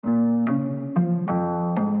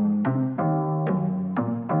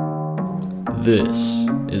This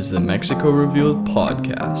is the Mexico Revealed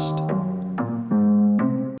podcast.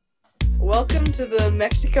 Welcome to the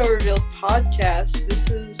Mexico Revealed podcast.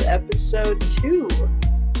 This is episode 2.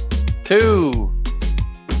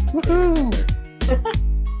 Woohoo!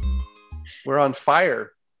 We're on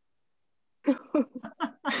fire. We're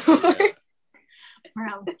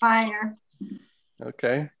on fire.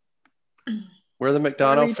 Okay. We're the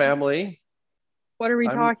McDonough family. What are we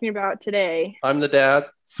talking about today? I'm the dad,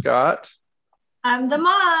 Scott. I'm the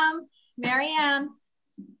mom, Marianne.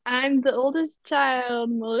 I'm the oldest child,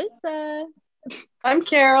 Melissa. I'm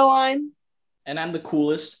Caroline. And I'm the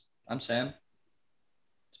coolest. I'm Sam.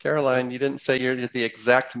 Caroline, you didn't say you're the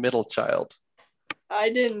exact middle child. I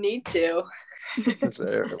didn't need to.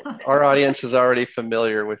 Our audience is already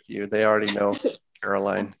familiar with you. They already know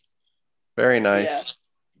Caroline. Very nice.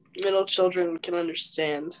 Yeah. Middle children can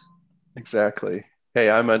understand. Exactly. Hey,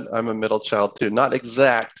 I'm a middle child too. Not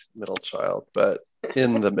exact middle child, but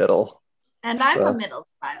in the middle. And I'm a middle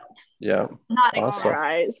child. Yeah. Not awesome.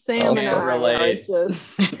 Right. Sam and I are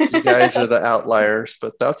just... You guys are the outliers,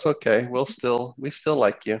 but that's okay. We still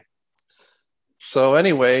like you. So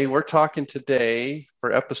anyway, we're talking today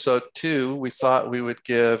for episode 2. We thought we would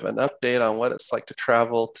give an update on what it's like to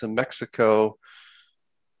travel to Mexico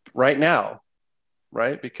right now,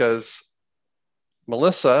 right? Because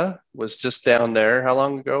Melissa was just down there. How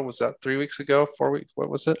long ago? Was that 3 weeks ago? 4 weeks? What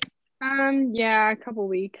was it? Yeah, a couple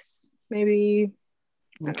weeks. Maybe.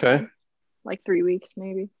 Okay. Like 3 weeks,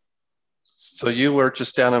 maybe. So you were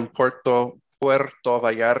just down in Puerto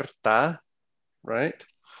Vallarta, right?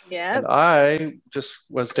 Yeah. And I just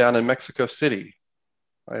was down in Mexico City.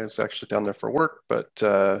 I was actually down there for work, but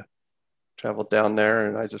traveled down there,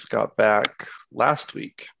 and I just got back last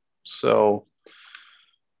week. So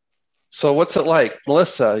what's it like?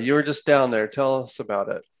 Melissa, you were just down there. Tell us about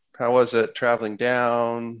it. How was it traveling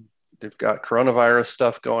down? They've got coronavirus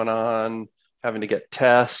stuff going on, having to get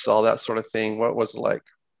tests, all that sort of thing. What was it like?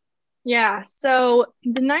 Yeah, so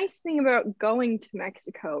the nice thing about going to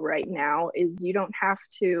Mexico right now is you don't have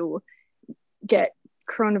to get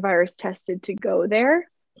coronavirus tested to go there,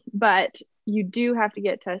 but you do have to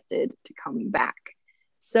get tested to come back.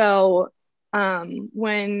 So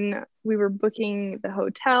when we were booking the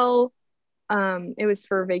hotel, it was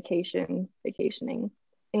for vacationing,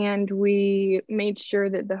 and we made sure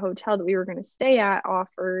that the hotel that we were going to stay at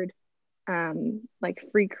offered like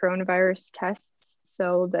free coronavirus tests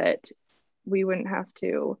so that we wouldn't have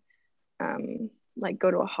to like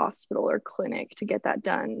go to a hospital or clinic to get that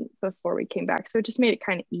done before we came back. So it just made it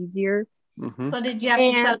kind of easier. Mm-hmm. So did you have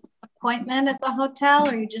to set an appointment at the hotel,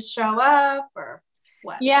 or you just show up, or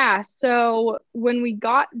what? Yeah, so when we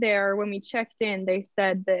got there, when we checked in, they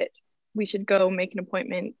said that we should go make an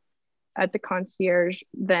appointment at the concierge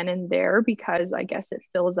then and there, because I guess it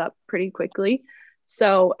fills up pretty quickly.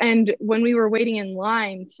 So, and when we were waiting in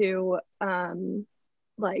line to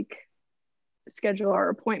like schedule our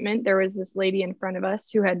appointment, there was this lady in front of us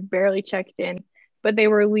who had barely checked in, but they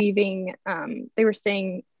were leaving, they were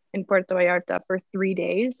staying in Puerto Vallarta for 3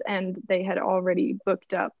 days, and they had already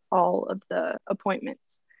booked up all of the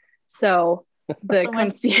appointments. So the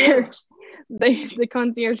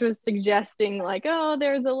concierge was suggesting like, oh,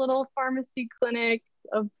 there's a little pharmacy clinic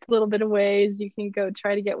a little bit of ways, you can go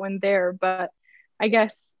try to get one there. But I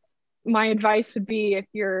guess my advice would be, if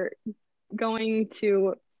you're going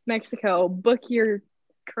to Mexico, book your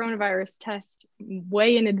coronavirus test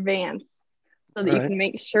way in advance so that you can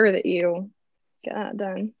make sure that you get that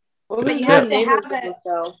done. What was the name of the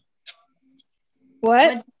hotel? What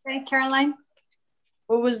did you say, Caroline?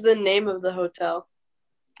 What was the name of the hotel?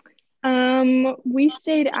 We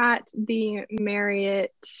stayed at the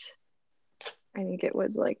Marriott. I think it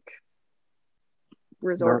was like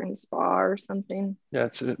Resort and Spa or something. Yeah,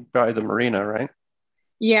 it's by the marina, right?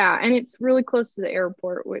 Yeah, and it's really close to the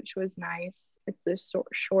airport, which was nice. It's a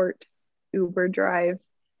short Uber drive,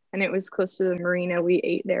 and it was close to the marina. We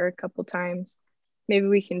ate there a couple times. Maybe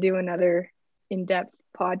we can do another in-depth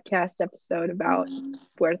podcast episode about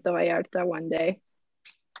Puerto Vallarta one day.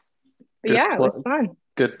 But it was fun.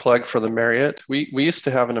 Good plug for the Marriott. We used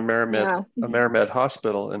to have an AmeriMed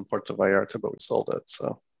hospital in Puerto Vallarta, but we sold it.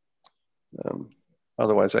 So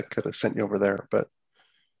otherwise I could have sent you over there, but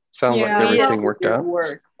sounds like everything worked out.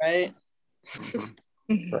 Right?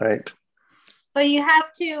 Mm-hmm. Right. So you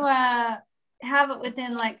have to have it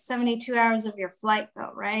within like 72 hours of your flight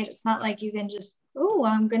though, right? It's not like you can just,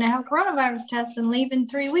 I'm going to have coronavirus tests and leave in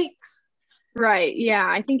 3 weeks. Right. Yeah,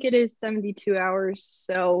 I think it is 72 hours.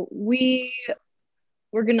 So we're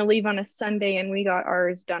going to leave on a Sunday, and we got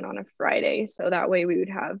ours done on a Friday. So that way we would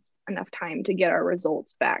have enough time to get our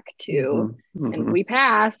results back too. Mm-hmm. And we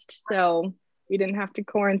passed. So we didn't have to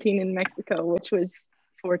quarantine in Mexico, which was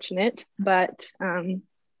fortunate. But and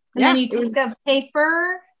then you took a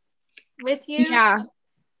paper with you?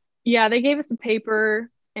 Yeah, they gave us a paper,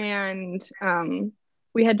 and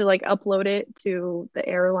we had to like upload it to the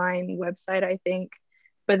airline website, I think.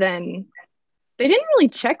 But then they didn't really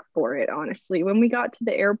check for it, honestly. When we got to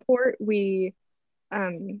the airport, we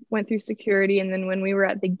went through security, and then when we were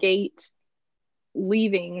at the gate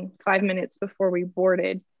leaving 5 minutes before we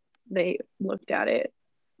boarded, they looked at it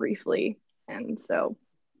briefly. And so,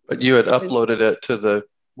 but you had uploaded it to the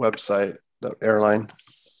website, the airline?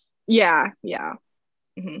 Yeah.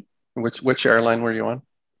 Mm-hmm. Which airline were you on?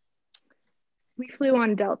 We flew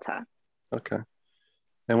on Delta. Okay.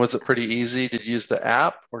 And was it pretty easy? Did you use the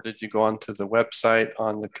app, or did you go onto the website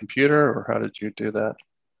on the computer, or how did you do that?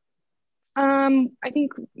 I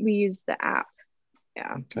think we used the app.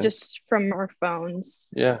 Yeah. Okay. Just from our phones.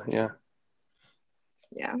 Yeah.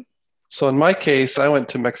 So in my case, I went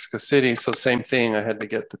to Mexico City. So same thing, I had to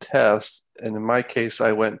get the test. And in my case,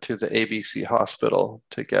 I went to the ABC hospital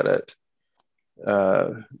to get it.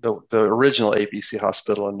 The original ABC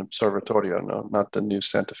hospital in Observatorio, no, not the new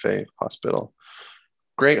Santa Fe hospital.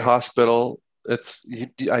 Great hospital.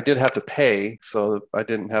 I did have to pay, so I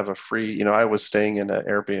didn't have a free, I was staying in an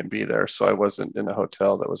Airbnb there, so I wasn't in a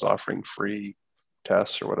hotel that was offering free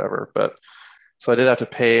tests or whatever. But so I did have to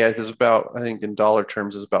pay. It was about, I think in dollar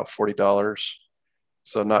terms, is about $40.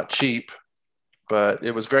 So not cheap, but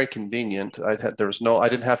it was very convenient. I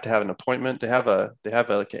didn't have to have an appointment. They have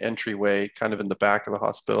like an entryway kind of in the back of the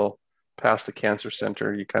hospital, past the cancer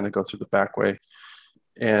center. You kind of go through the back way,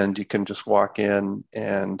 and you can just walk in,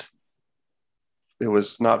 and it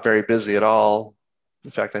was not very busy at all.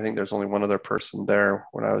 In fact, I think there's only one other person there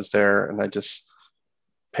when I was there, and I just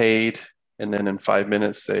paid. And then in 5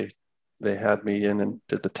 minutes, they had me in and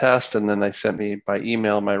did the test. And then they sent me by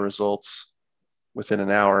email my results within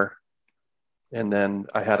an hour. And then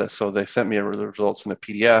so they sent me the results in a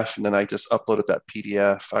PDF, and then I just uploaded that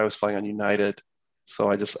PDF. I was flying on United, so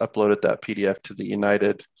I just uploaded that PDF to the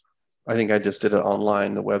United. I think I just did it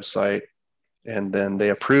online, the website, and then they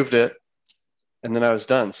approved it, and then I was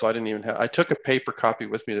done. So I took a paper copy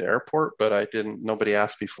with me to the airport, but nobody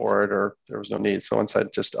asked me for it, or there was no need. So once I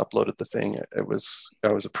just uploaded the thing, I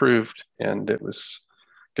was approved, and it was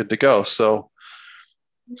good to go. So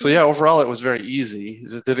yeah, overall, it was very easy.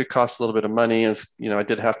 Did it cost a little bit of money? I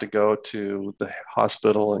did have to go to the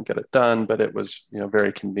hospital and get it done, but it was,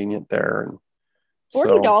 very convenient there. And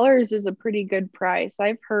 $40 is a pretty good price.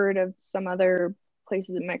 I've heard of some other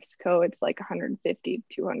places in Mexico, it's like 150,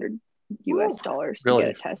 200 US dollars to get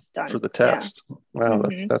a test done. For the test? Yeah. Wow,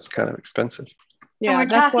 that's kind of expensive. Yeah, and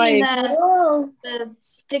we're talking the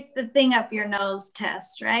stick the thing up your nose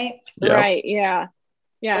test, right? Yeah. Right, yeah.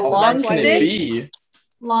 Yeah. How long can it be?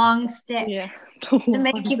 Long stick. Yeah. To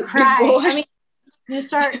make you cry. I mean,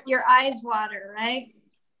 your eyes water, right?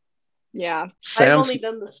 Yeah. I've only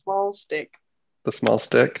done the small stick. The small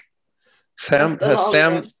stick. Sam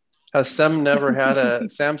never had a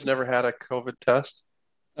COVID test?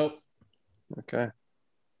 Nope. Okay.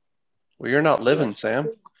 Well, you're not living, Sam.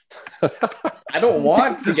 I don't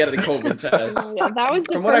want to get a COVID test. Yeah, that was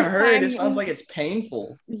from what I've heard. It sounds like it's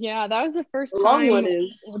painful. Yeah, that was the first long time one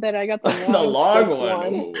is that I got the long, the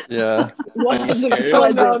long one. Yeah. What is it?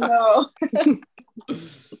 No.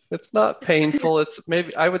 It's not painful. It's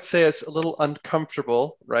maybe, I would say it's a little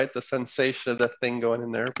uncomfortable, right? The sensation of that thing going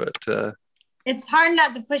in there, but it's hard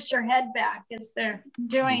not to push your head back as they're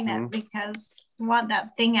doing it, because you want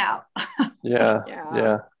that thing out.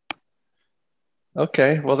 Yeah.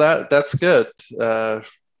 Okay, well that's good. So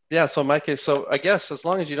in my case, so I guess as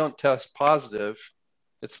long as you don't test positive,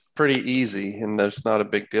 it's pretty easy, and there's not a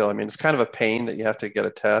big deal. I mean, it's kind of a pain that you have to get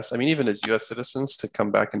a test. I mean, even as U.S. citizens to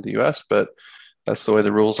come back into the U.S., but that's the way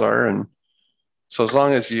the rules are. And so as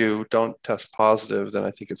long as you don't test positive, then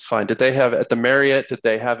I think it's fine. Did they have at the Marriott, did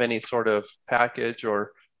they have any sort of package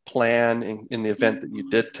or plan in the event that you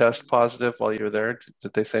did test positive while you were there?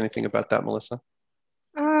 Did they say anything about that, Melissa?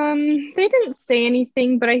 They didn't say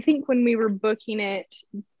anything, but I think when we were booking it,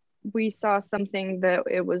 we saw something that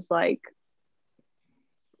it was like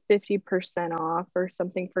 50% off or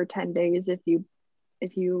something for 10 days if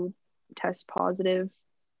you test positive.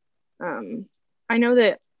 I know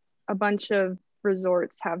that a bunch of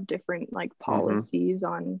resorts have different like policies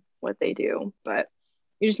on what they do, but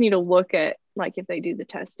you just need to look at like if they do the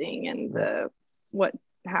testing and what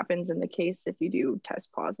happens in the case if you do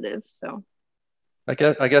test positive. So I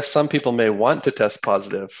guess some people may want to test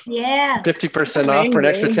positive. Yes. 50% off for an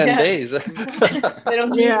extra 10 days. They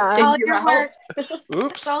don't call your work.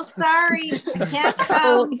 Oops. So sorry. Can't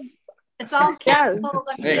come. It's all Yes. canceled.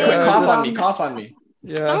 Hey, Yeah, quick, cough on me. um, Cough on me.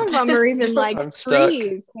 Yeah. Some of them are even like I'm stuck.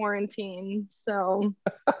 pre-quarantine, so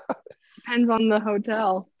depends on the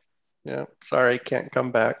hotel. Yeah. Sorry, can't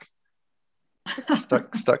come back.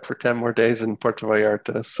 Stuck for 10 more days in Puerto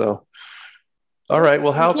Vallarta. So, all right.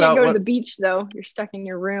 Well, how You can't about go to what? the beach though. You're stuck in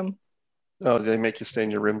your room. Oh, they make you stay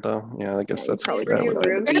in your room though. Yeah, I guess Yeah, you that's probably that Bring your would be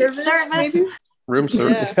room the Room service, service. maybe? room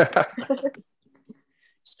service. Yeah.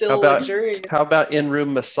 Still How about luxurious. how about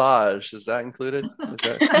in-room massage? Is that included? Is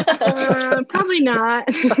that Probably not.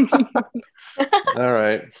 all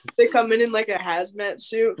right? They come in like a hazmat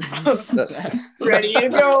suit, That- ready to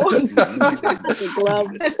go. The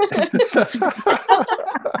gloves.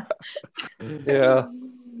 yeah,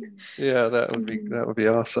 yeah, that would be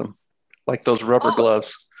awesome. Like those rubber Oh.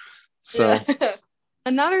 gloves. So Yeah.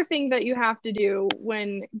 Another thing that you have to do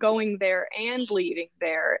when going there and leaving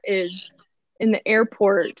there is in the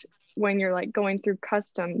airport when you're like going through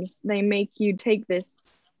customs, they make you take this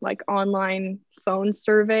like online phone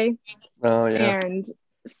survey. oh yeah. And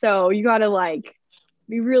so you got to like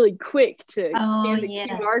be really quick to Oh, scan the yes.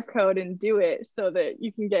 QR code and do it so that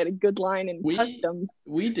you can get a good line in customs.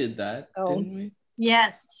 We did that, Oh. didn't we?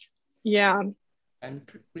 Yes. Yeah. And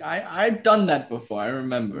I've done that before. I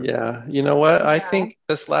remember. Yeah. You know what? I Yeah. think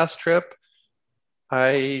this last trip,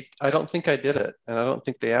 I don't think I did it, and I don't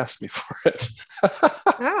think they asked me for it.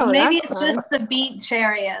 Oh, Maybe that's it's fun. just the beach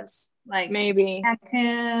areas, like Maybe.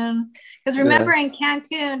 Cancun. Because remember in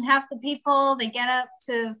Cancun, half the people they get up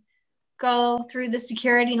to go through the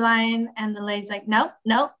security line, and the lady's like, "Nope,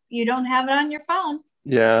 nope, you don't have it on your phone."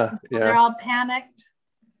 Yeah, So they're yeah, all panicked.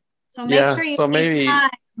 So make Yeah, sure you so take maybe- time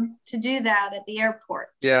to do that at the airport.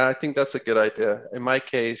 yeah. I think that's a good idea. In my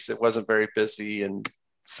case, it wasn't very busy, and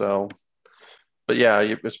so, but yeah,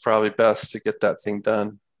 it's probably best to get that thing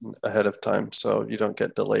done ahead of time so you don't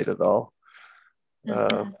get delayed at all.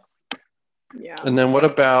 Mhm. Yeah. And then what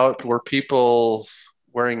about, were people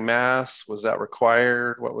wearing masks? Was that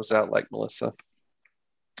required? What was that like, Melissa?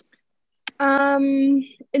 In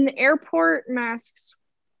the airport, masks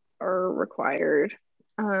are required.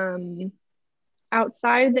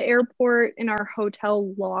 Outside the airport, in our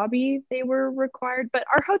hotel lobby, they were required. But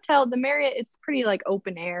our hotel, the Marriott, it's pretty like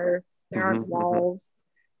open air. There aren't Mhm, mhm. walls.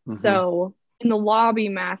 Mhm. So in the lobby,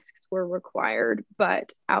 masks were required,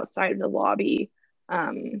 but outside of the lobby,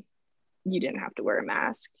 you didn't have to wear a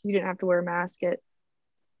mask. You didn't have to wear a mask at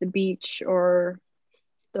the beach or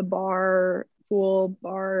the bar, pool,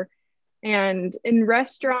 bar. And in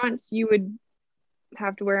restaurants, you would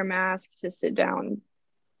have to wear a mask to sit down,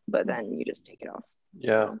 but then you just take it off.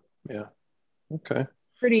 Yeah, So, yeah. Okay.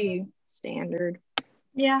 pretty standard.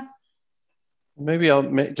 Yeah. Maybe I'll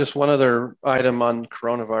make just one other item on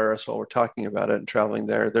coronavirus while we're talking about it and traveling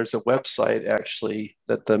there. There's a website actually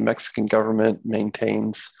that the Mexican government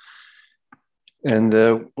maintains. And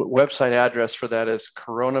the website address for that is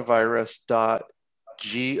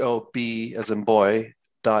coronavirus.gob as in boy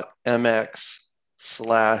 .mx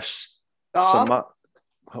slash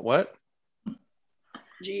what?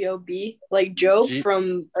 G-O-B, like Joe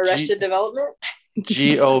from Arrested Development.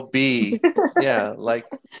 G-O-B. Yeah, like,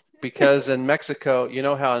 because in Mexico, you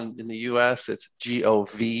know how in the US it's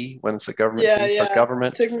G-O-V when it's a government Yeah, thing for yeah.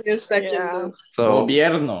 government. Took me a second. Yeah. So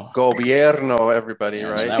Gobierno. gobierno, everybody, Yeah,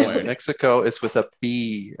 right? that In word. Mexico, it's with a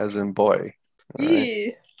B as in boy. All right?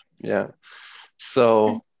 Yee. Yeah.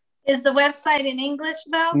 So Is the website in English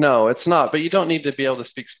though? no, it's not, but you don't need to be able to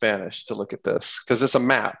speak Spanish to look at this because it's a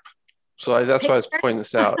map. So that's why I was pointing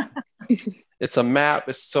this out. It's a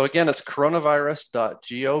map. So again, it's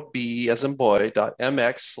coronavirus.gob as in boy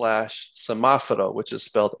 .mx/semaforo, which is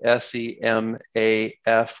spelled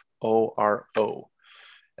SEMAFORO.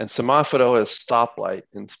 And semaforo is stoplight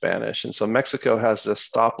in Spanish. And so Mexico has this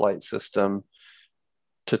stoplight system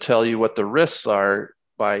to tell you what the risks are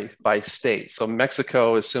by state. So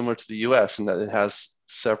Mexico is similar to the US in that it has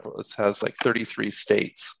like 33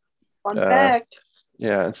 states. Fun fact.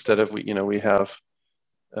 Yeah, instead of we have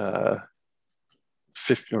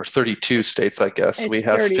 50 or 32 states, I guess. It's we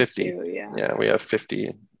have 32, 50. Yeah. Yeah, we have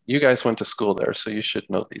 50. You guys went to school there, so you should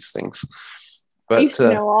know these things. I But used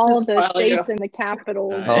to know all of the Just a while ago. states and the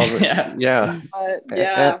capitals. Yeah. But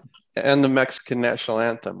yeah. And the Mexican national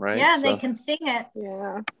anthem, right? Yeah, So- they can sing it.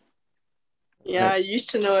 Yeah. Yeah, I used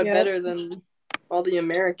to know it Yeah. better than all the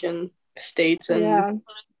American states and Yeah.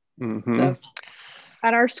 Mhm. stuff.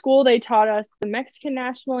 At our school, they taught us the Mexican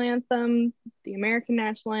national anthem, the American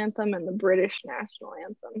national anthem, and the British national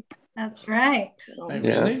anthem. That's right. So, Wait,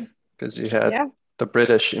 Yeah. really? Because you had yeah. the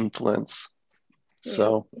British influence.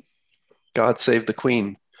 So God save the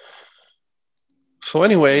Queen. So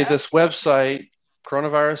anyway, Yeah. this website,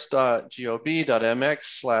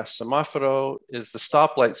 coronavirus.gov.mx/semaforo is the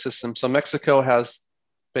stoplight system. So Mexico has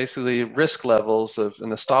basically risk levels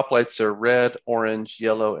and the stoplights are red, orange,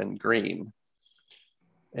 yellow, and green.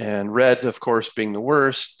 And red, of course, being the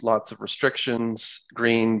worst, lots of restrictions,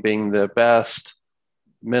 green being the best,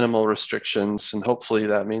 minimal restrictions, and hopefully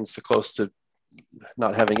that means the close to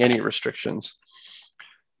not having any restrictions.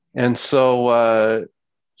 And so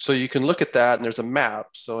you can look at that and there's a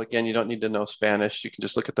map. So again, you don't need to know Spanish. You can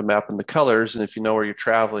just look at the map and the colors. And if you know where you're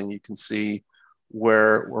traveling, you can see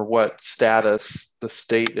where or what status the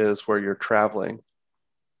state is where you're traveling.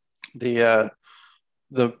 The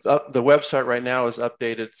website right now is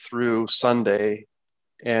updated through Sunday.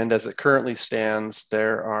 And as it currently stands,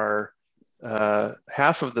 there are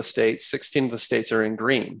half of the states, 16 of the states are in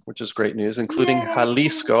green, which is great news, including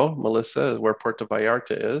Jalisco, Melissa, where Puerto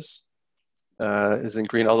Vallarta is in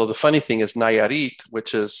green. Although the funny thing is Nayarit,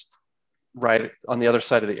 which is right on the other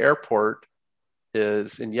side of the airport,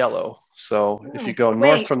 is in yellow. So if you go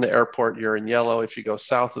north from the airport, you're in yellow. If you go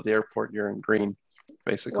south of the airport, you're in green,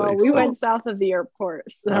 basically. Well, we went south of the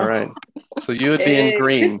airport. So. All right. So you would be in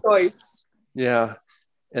green. Good choice. Yeah.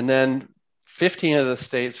 And then 15 of the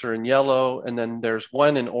states are in yellow, and then there's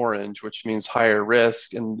one in orange, which means higher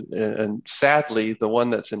risk. And sadly, the one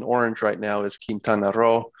that's in orange right now is Quintana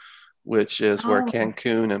Roo, which is where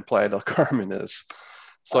Cancun and Playa del Carmen is.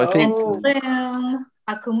 So I think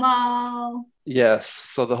Akumal. Yes.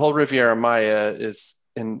 So the whole Riviera Maya is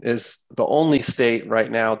the only state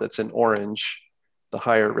right now that's in orange, the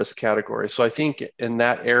higher risk category. So I think in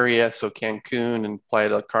that area, so Cancun and Playa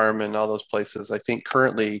del Carmen, all those places, I think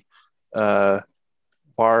currently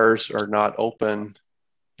bars are not open,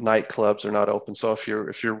 nightclubs are not open. So if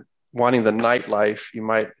you're wanting the nightlife, you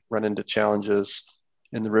might run into challenges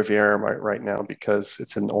in the Riviera right now because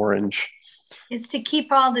it's in orange. It's to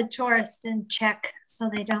keep all the tourists in check so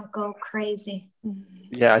they don't go crazy.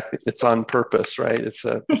 Yeah, I think it's on purpose, right? It's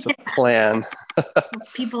a plan.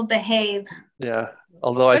 People behave. Yeah.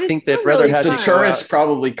 Although I think they'd rather have the tourists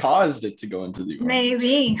probably caused it to go into the orange.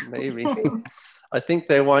 Maybe. I think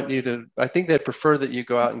they want you to, I think they prefer that you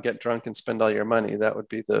go out and get drunk and spend all your money. That would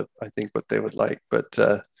be I think what they would like. But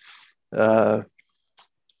yeah,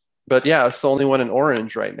 it's the only one in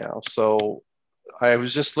orange right now. So I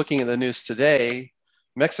was just looking at the news today.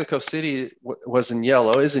 Mexico City is in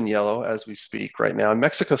yellow as we speak right now. And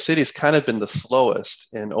Mexico City has kind of been the slowest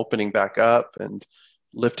in opening back up and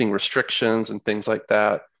lifting restrictions and things like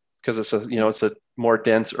that because it's a more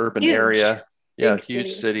dense urban area. Yeah,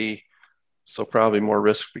 huge city. So probably more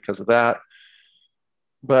risk because of that.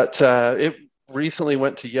 But it recently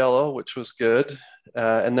went to yellow, which was good.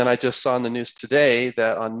 And then I just saw in the news today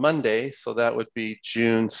that on Monday, so that would be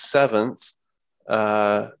June 7th,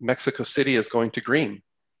 Mexico City is going to green.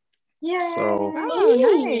 Yeah. So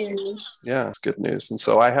nice. Yeah, it's good news. And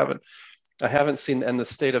so I haven't seen, and the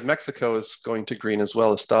state of Mexico is going to green as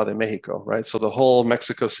well as Estado de Mexico, right? So the whole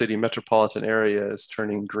Mexico City metropolitan area is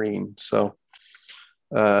turning green. So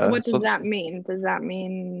what does that mean? Does that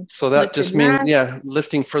mean so that just means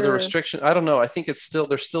lifting further restrictions? I don't know. I think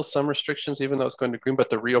there's still some restrictions even though it's going to green, but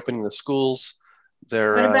they're reopening the schools.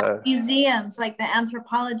 What about museums like the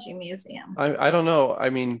Anthropology Museum? I don't know.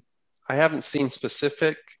 I mean, I haven't seen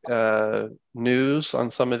specific news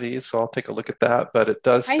on some of these, so I'll take a look at that. But it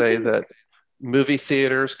does say that movie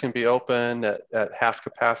theaters can be open at half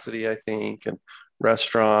capacity, I think, and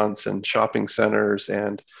restaurants and shopping centers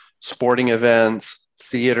and sporting events,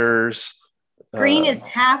 theaters. Green is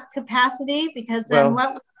half capacity because then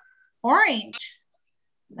what? Orange.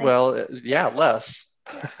 Less.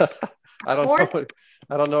 I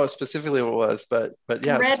don't know specifically what it was, but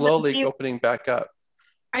yeah, slowly opening back up.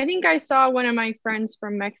 I think I saw one of my friends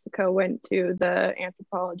from Mexico went to the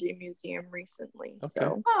Anthropology Museum recently. Okay.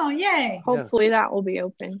 So yay. Hopefully that will be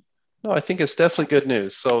open. No, I think it's definitely good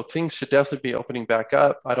news. So things should definitely be opening back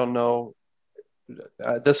up. I don't know.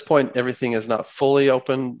 At this point, everything is not fully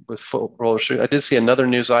open with full roller shoot. I did see another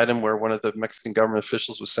news item where one of the Mexican government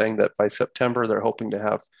officials was saying that by September, they're hoping to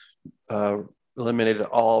have eliminated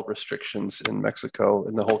all restrictions in Mexico,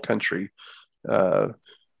 in the whole country,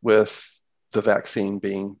 with the vaccine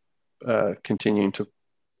being continuing to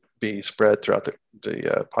be spread throughout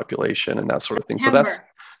the population and that sort of thing. So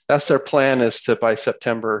that's their plan, is to by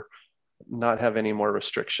September not have any more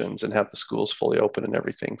restrictions and have the schools fully open and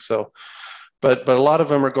everything. So, but a lot of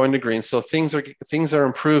them are going to green. So things are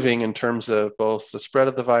improving in terms of both the spread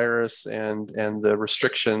of the virus and the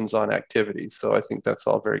restrictions on activities. So I think that's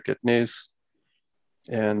all very good news.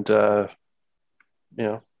 And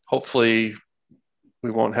hopefully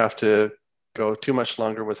we won't have to go too much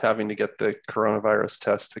longer with having to get the coronavirus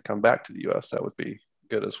test to come back to the US. That would be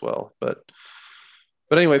good as well. But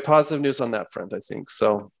anyway, positive news on that front, I think.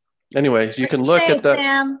 So anyways, you can look at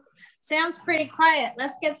that. Sam's pretty quiet.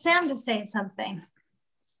 Let's get Sam to say something.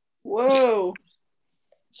 Whoa.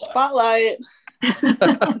 Spotlight.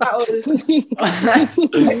 That was.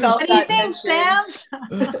 What do you think, Sam?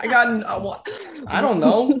 I don't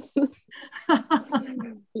know.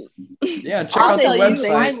 Yeah, check I'll out the tell you, my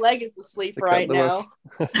website. leg is asleep Check out right the now.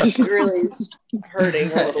 It really is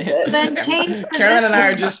hurting a little bit. Then change Karen and I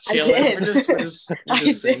are position. just chilling. did. We're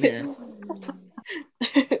just sitting here.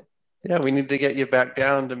 Yeah, we need to get you back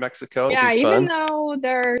down to Mexico. It'll Yeah, be even fun. though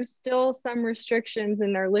there's still some restrictions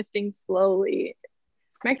and they're lifting slowly,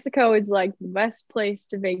 Mexico is like the best place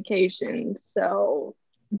to vacation. So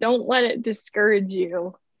don't let it discourage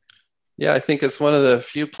you. Yeah, I think it's one of the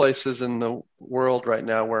few places in the world right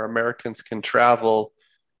now where Americans can travel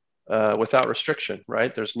without restriction,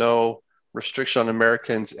 right? There's no restriction on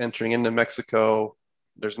Americans entering into Mexico.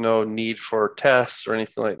 There's no need for tests or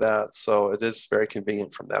anything like that. So it is very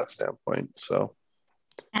convenient from that standpoint. So,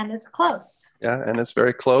 And it's close. yeah, and it's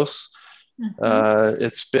very close.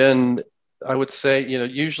 It's been, I would say,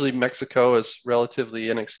 usually Mexico is relatively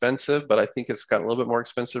inexpensive, but I think it's gotten a little bit more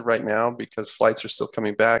expensive right now because flights are still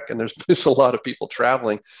coming back and there's a lot of people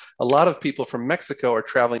traveling. A lot of people from Mexico are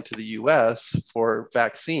traveling to the US for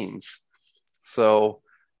vaccines. So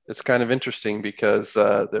it's kind of interesting because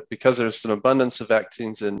there's an abundance of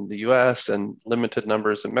vaccines in the US and limited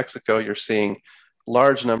numbers in Mexico, you're seeing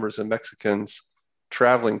large numbers of Mexicans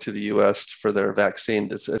traveling to the US for their vaccine.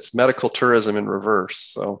 It's medical tourism in reverse.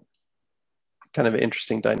 So kind of an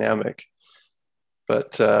interesting dynamic.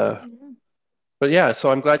 But yeah,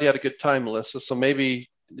 so I'm glad you had a good time, Melissa. So maybe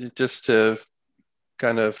just to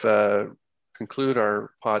kind of conclude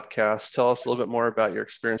our podcast, tell us a little bit more about your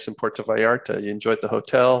experience in Puerto Vallarta. You enjoyed the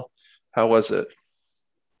hotel. How was it?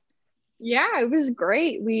 Yeah, it was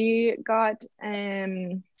great. We got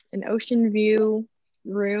an ocean view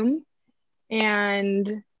room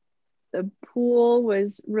and the pool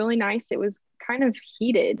was really nice. It was kind of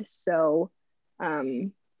heated, so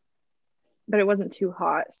but it wasn't too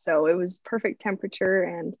hot, so it was perfect temperature.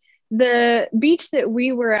 And the beach that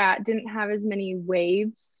we were at didn't have as many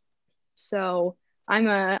waves, so I'm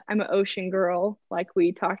an ocean girl, like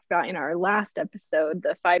we talked about in our last episode,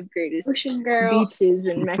 the 5 greatest Ocean girl. beaches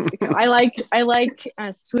in Mexico. I like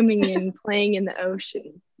swimming and playing in the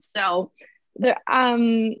ocean. So there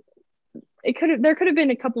could have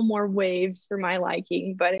been a couple more waves for my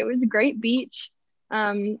liking, but it was a great beach.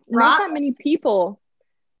 Not that many people.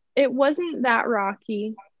 It wasn't that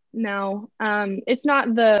rocky. No. It's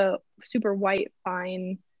not the super white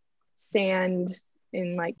fine sand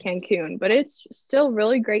in like Cancun, but it's still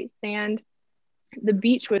really great sand. The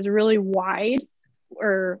beach was really wide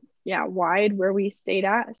where we stayed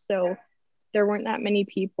at, so there weren't that many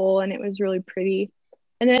people and it was really pretty.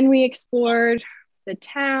 And then we explored the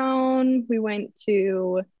town. We went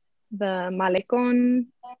to the Malecon.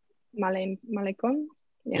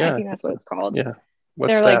 Yeah, I think that's what it's called. Yeah.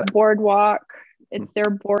 What's their that? like boardwalk. It's their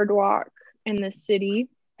boardwalk in the city.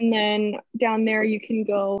 And then down there you can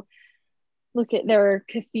go look at their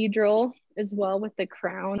cathedral as well with the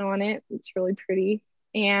crown on it. It's really pretty.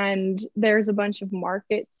 And there's a bunch of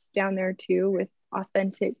markets down there too with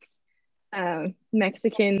authentic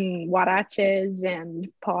Mexican huaraches and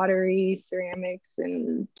pottery, ceramics,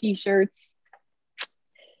 and t-shirts.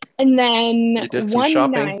 And then one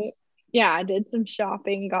night, I did some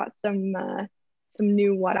shopping, got some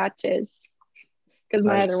new huaraches because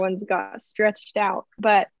my other ones got stretched out.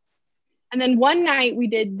 And then one night we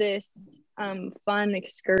did this fun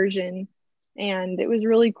excursion, and it was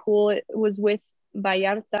really cool. It was with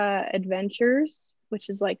Vallarta Adventures, which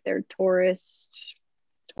is like their tourist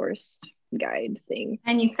guide thing.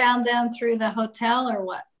 And you found them through the hotel or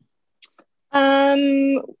what?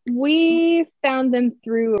 We found them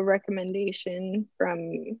through a recommendation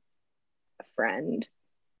from a friend.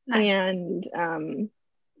 Nice. And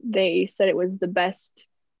they said it was the best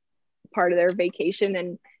part of their vacation.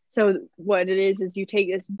 And so what it is you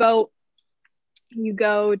take this boat, you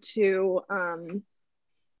go to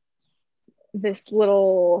this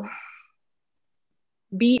little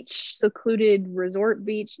beach, secluded resort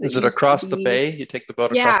beach. Is it across the bay? You take the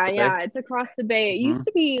boat across the bay? Yeah, it's across the bay. It used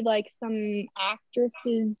to be like some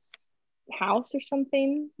actress's house or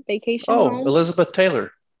something, vacation home. Elizabeth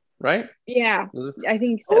Taylor, right? Yeah, I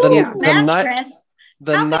think so. How Did you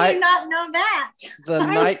not know that? The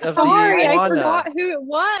night of the iguana. I forgot who it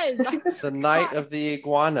was. The night of the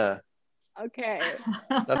iguana. Okay.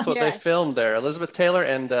 That's what they Yes. filmed there. Elizabeth Taylor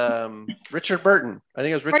and Richard Burton. I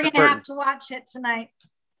think it was We're Richard gonna Burton. have to watch it tonight.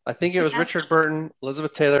 I think it was Yes. Richard Burton,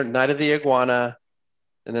 Elizabeth Taylor, Night of the Iguana,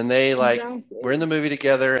 and then they Exactly. were in the movie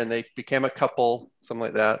together and they became a couple, something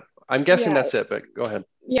like that. I'm guessing Yeah. that's it, but go ahead.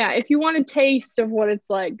 Yeah, if you want a taste of what it's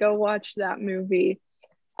like, go watch that movie.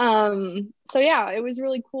 So yeah, it was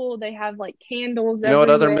really cool. They have like candles You know what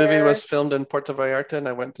other movie everywhere. was filmed in Puerto Vallarta? And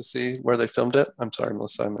I went to see where they filmed it. I'm sorry,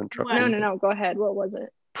 Melissa, I'm interrupting. No, go ahead. What was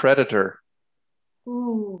it? Predator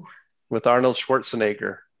Ooh. with Arnold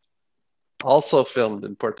Schwarzenegger. Also filmed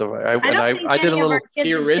in Puerto Vallarta. I did a little.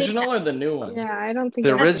 The original or the new one? Yeah, I don't think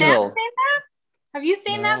The I- Has Sam original. seen that? Have you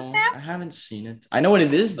seen that, No, Sam? I haven't seen it. I know what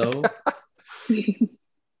it is though.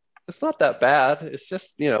 It's not that bad. It's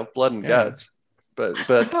just, blood and Yeah. guts. But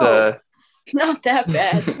Oh. Not that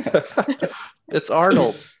bad. it's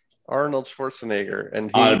Arnold Schwarzenegger,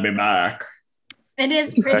 and I'll be back. It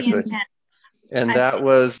is pretty Exactly. intense. and I've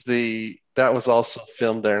that was also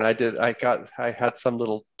filmed there. And I had some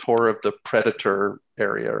little tour of the Predator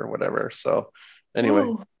area or whatever. So anyway,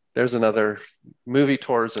 Ooh. there's another movie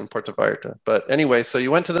tours in Puerto Vallarta. But anyway, so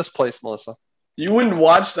you went to this place, Melissa. You wouldn't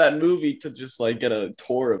watch that movie to just like get a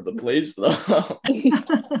tour of the place though.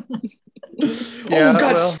 Yeah, Oh,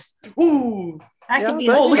 guts. Ooh. That Yeah, could be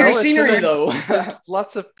but Oh, look at the it's scenery an- though. It's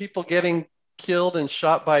lots of people getting killed and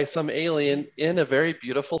shot by some alien in a very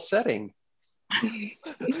beautiful setting.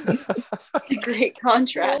 Great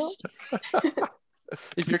contrast.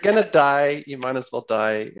 If you're gonna die, you might as well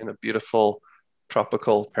die in a beautiful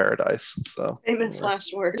tropical paradise. So Famous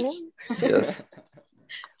last words. yes.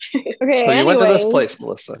 Okay, So you went to this anyways, place,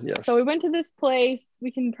 Melissa. Yes. So we went to this place.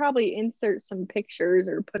 We can probably insert some pictures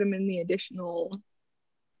or put them in the additional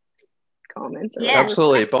comments. Or Yes. whatever.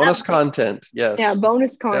 Absolutely. Bonus content. Yes. Yeah,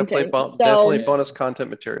 bonus content. Definitely bonus content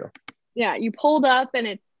material. Yeah, you pulled up and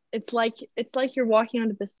it's like you're walking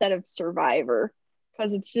onto the set of Survivor,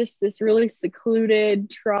 because it's just this really secluded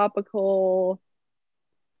tropical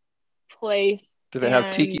place. Did it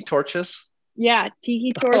have tiki torches? Yeah,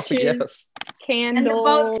 tiki Oh, torches, yes. candles. And the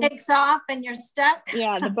boat takes off and you're stuck.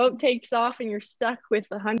 Yeah, the boat takes off and you're stuck with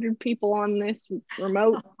 100 people on this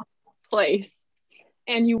remote place.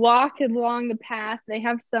 And you walk along the path. They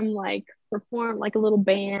have some perform like a little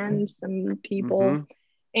band, some people. Mhm.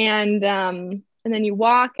 And then you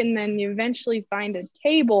walk and then you eventually find a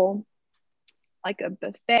table, like a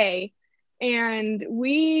buffet. And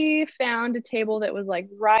we found a table that was like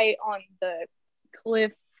right on the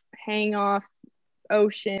cliff, hang off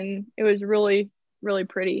ocean. It was really, really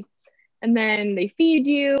pretty. And then they feed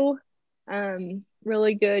you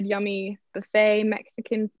really good, yummy buffet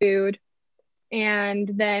Mexican food. And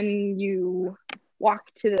then you walk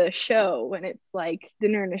to the show, and it's like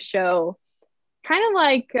dinner and a show, kind of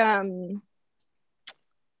like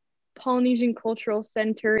Polynesian Cultural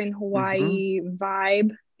Center in Hawaii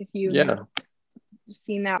vibe, if you've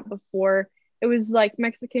seen that before. It was like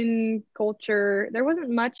Mexican culture. There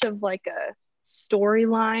wasn't much of like a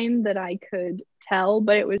storyline that I could tell,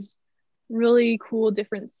 but it was really cool,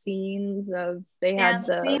 different scenes of they had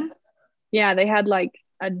they had like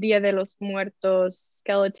a Dia de los Muertos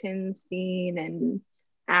skeleton scene and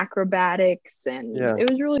acrobatics, and it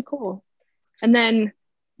was really cool. And then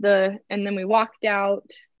we walked out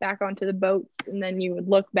back onto the boats, and then you would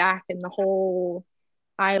look back and the whole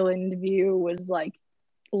island view was like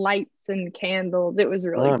lights and candles. It was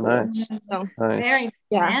really cool. Nice. So Nice.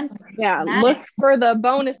 Very look for the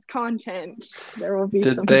bonus content. There will be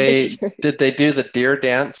some pictures. Did they do the deer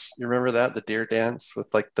dance? You remember that? The deer dance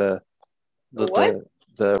with like the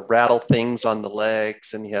rattle things on the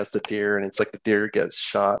legs, and he has the deer, and it's like the deer gets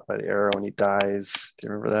shot by the arrow and he dies. Do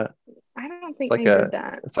you remember that? I don't think they did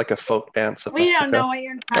that. It's like a folk dance. We don't know what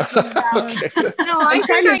you're talking about. Okay. No, I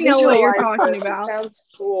think I know what you're talking about. It sounds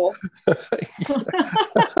cool.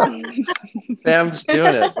 Sam's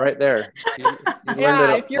doing it right there. He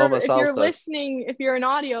learned it if you're almost listening, if you're an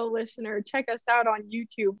audio listener, check us out on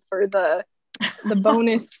YouTube for the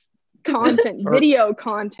bonus content, video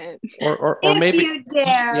content. Or if maybe you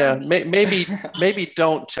dare. Yeah, maybe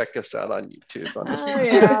don't check us out on YouTube. On this Oh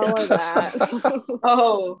yeah, or that.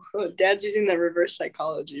 Oh, Dad's using the reverse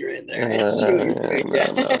psychology right there. I see what you're doing,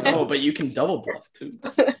 Dad. No, but you can double bluff too.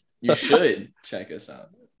 You should check us out.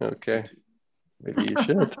 Okay. Maybe you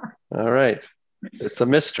should. All right. It's a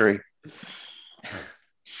mystery.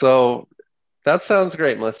 So that sounds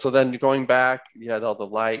great, Melissa. So then going back, you had all the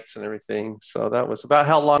lights and everything. So that was about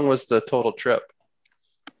how long was the total trip?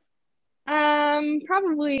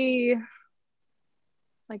 Probably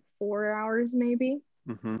like 4 hours maybe,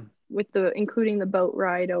 with including the boat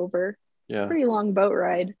ride over. Yeah. Pretty long boat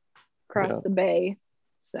ride across the bay.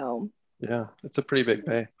 So Yeah, it's a pretty big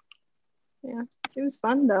bay. It was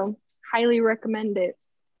fun though. Highly recommend it.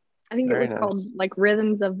 I think Very it was called nice. like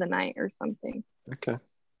Rhythms of the Night or something. Okay,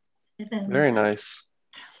 very nice.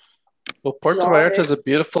 Well, Puerto Sorry. Vallarta is a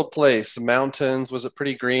beautiful place. The mountains, was it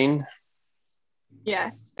pretty green?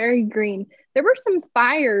 Yes, very green. There were some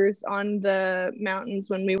fires on the mountains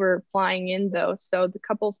when we were flying in though. So the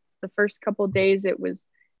first couple days it was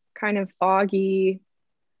kind of foggy,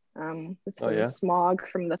 with Oh, some yeah? smog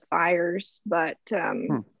from the fires, but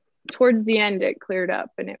towards the end it cleared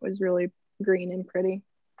up and it was really green and pretty.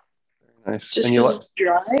 Nice. Just And you because it's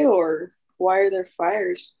dry, or why are there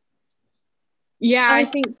fires? Yeah, I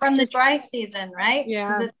think from the dry season, right? Yeah.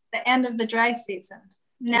 Because it's the end of the dry season.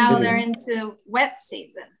 Now Maybe. they're into wet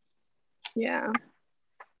season. yeah,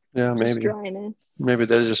 Yeah, just maybe. dryness. Maybe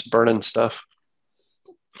they're just burning stuff.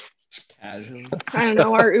 Casual. I don't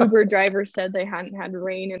know. Our Uber driver said they hadn't had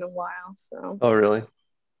rain in a while, so Oh, really?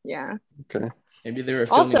 yeah. Okay. Maybe they were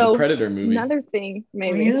filming Also, the Predator movie. another thing,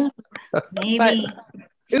 maybe. Maybe.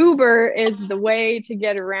 Uber is the way to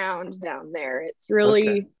get around down there. It's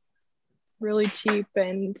really, really cheap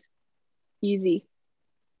and easy.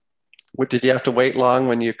 What, did you have to wait long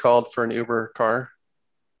when you called for an Uber car?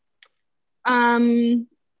 When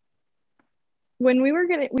we were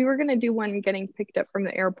gonna do one getting picked up from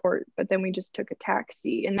the airport, but then we just took a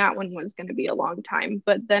taxi, and that one was gonna be a long time.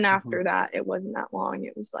 But then after that, it wasn't that long.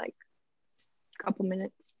 It was like a couple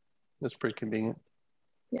minutes. That's pretty convenient.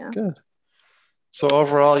 Yeah. Good. So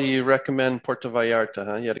overall, you recommend Puerto Vallarta,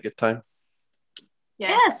 huh? You had a good time?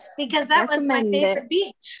 Yes, because that was my Recommend favorite it.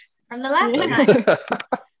 beach from the last Yeah.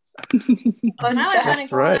 time. Now I want That's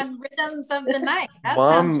to go right. on Rhythms of the Night. That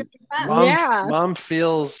Mom- sounds really fun. Yeah. Mom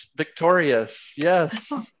feels victorious.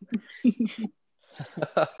 Yes.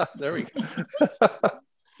 There we go.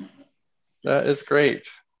 That is great.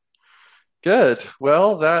 Good.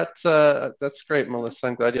 Well, that's great, Melissa.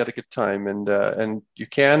 I'm glad you had a good time, and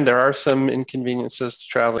there are some inconveniences to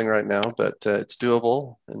traveling right now, but it's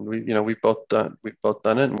doable, and we've both done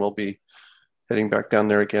it, and we'll be heading back down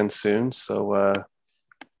there again soon. So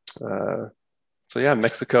yeah,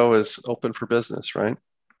 Mexico is open for business, right?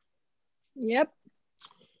 Yep.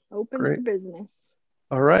 Open Great. for business.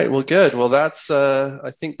 All right. Well, good. Well, that's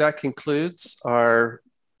I think that concludes our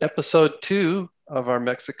episode 2 of our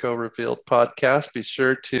Mexico Revealed podcast. Be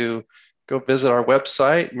sure to go visit our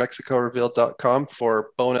website, mexicorevealed.com, for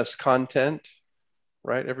bonus content.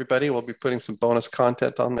 Right, everybody? We'll be putting some bonus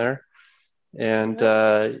content on there. And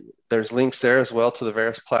there's links there as well to the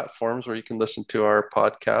various platforms where you can listen to our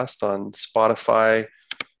podcast on Spotify,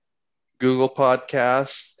 Google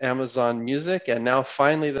Podcasts, Amazon Music, and now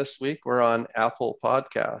finally this week we're on Apple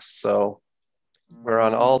Podcasts. So we're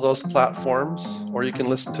on all those platforms, or you can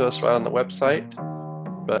listen to us right on the website.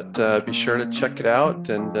 But be sure to check it out,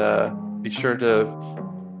 and be sure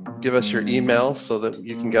to give us your email so that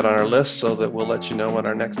you can get on our list, so that we'll let you know when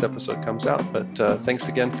our next episode comes out. But thanks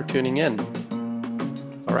again for tuning in.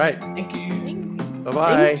 All right. Thank you.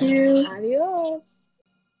 Bye-bye. Thank you. Adios.